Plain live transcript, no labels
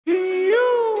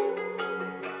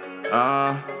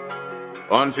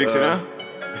On fixing, huh?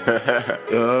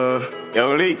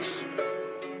 Yo, leeks.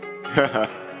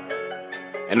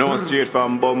 You know, straight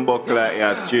from Bumbuck like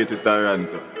that, straight to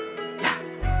Toronto.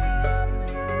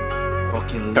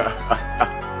 Fucking leeks.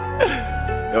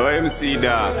 Yo, MC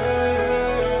dog.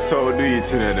 So do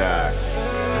it in the dog.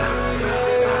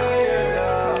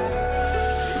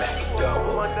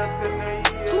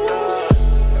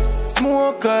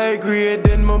 Smoke high grade,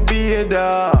 then my beard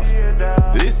off.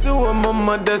 Listen what my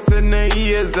mother said in the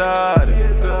ears hard.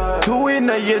 Two in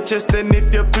your chest, and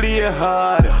if you play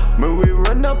hard, me we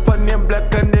run up on your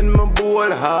black and then my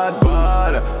ball hard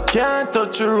ball. Can't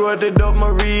touch the road without my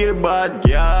real bad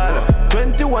girl.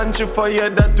 21 she fire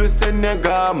that we send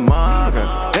a mark.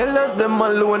 Tell us them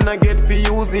alone I get for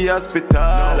use the hospital.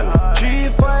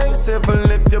 357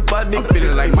 left your body. I'm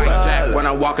feeling like Mike Jack when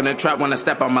I walk in the trap. When I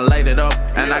step I'ma light it up.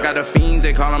 And I got the fiends,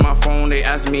 they call on my phone. They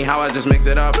ask me how I just mix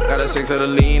it up. Got a 6 of the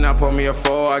lean, I pour me a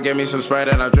 4. I get me some Sprite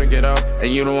and I drink it up. And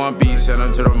you don't want beef, send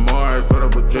them to the Mars. Put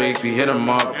up with Drakes, we hit them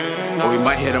up. Or we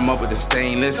might hit them up with the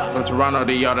stainless. From Toronto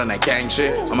to yard on that gang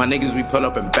shit. On my niggas we pull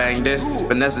up and bang this.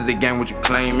 Finesse is the gang, what you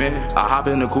claiming? I hop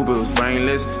in the coupe, it was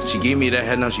brainless. She gave me the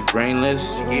head, now she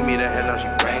brainless. She gave me the head, now she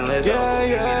brainless. Yeah.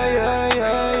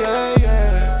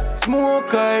 Smoke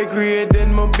high grade,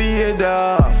 then my beard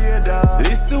off.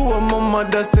 Listen what my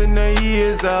mother said in the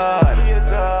ears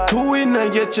hard. Two in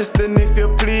your chest, and if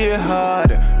you play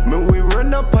hard, me we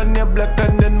run up on your black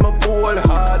and then my ball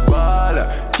hard ball.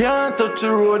 Can't touch the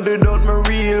road without my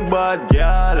real bad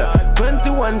girl.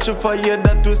 21 she fire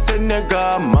that we send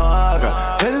a mark.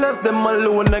 Tell us them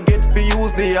alone I get for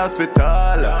use the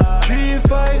hospital.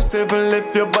 357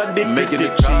 left your body making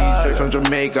it cheese straight from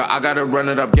Jamaica. I gotta run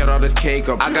it up, get all this cake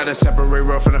up. I gotta separate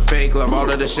real from the fake love. All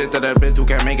of the shit that I've been through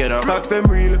can't make it up. Stocks them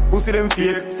real, pussy them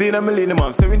fake. Stay in a millennium,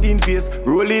 I'm 17 face.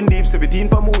 Rolling deep, 17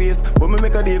 for my waist. When me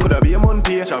make a day, could I be a month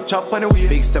pay? Chop on the way.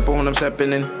 Big step on, I'm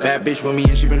stepping in. Bad bitch with me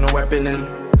and she bring no weapon in.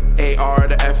 AR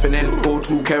the F in it. Go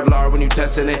to Kevlar when you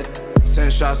testing it.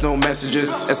 Send shots, no messages.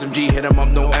 SMG hit 'em up,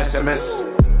 no SMS.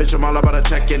 Bitch, I'm all about a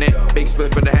check in it. Big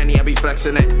split for the Henny, I be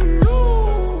flexing it.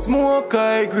 Smoke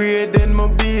high grade, then my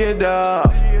beard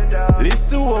off.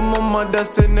 Listen what my mother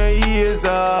said in the ears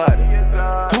hard.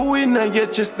 Two in your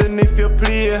chest, and if you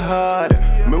play hard,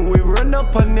 me we run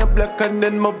up on your black and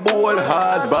then my ball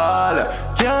hard ball.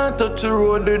 Can't touch the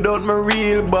road without my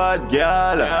real bad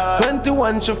girl.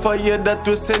 21 she fire that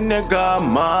we send a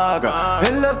mark.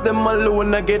 Tell us them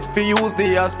alone I get for use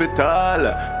the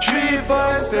hospital.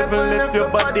 357 left your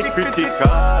body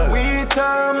critical. We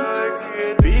time,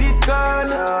 beat gun,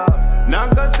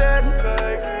 Naga said,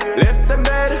 left the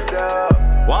bed,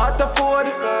 Waterford,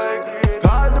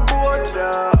 call the boat,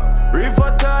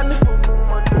 Riverton,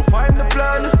 we'll find the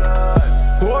plan,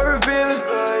 Corville,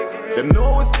 them know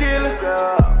we skill,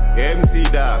 MC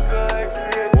dog,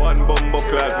 one Bumbuck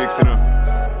clad fixing up,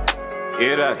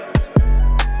 hear that,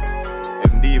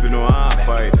 them even know half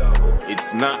fight,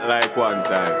 it's not like one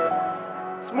time.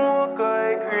 Smoke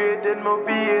high grade in my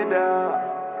beard off.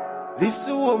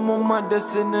 Listen what my mother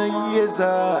said in her ears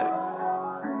hard.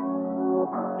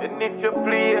 And if you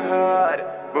play hard,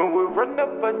 when we run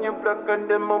up on your block and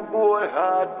then my ball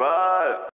hard ball.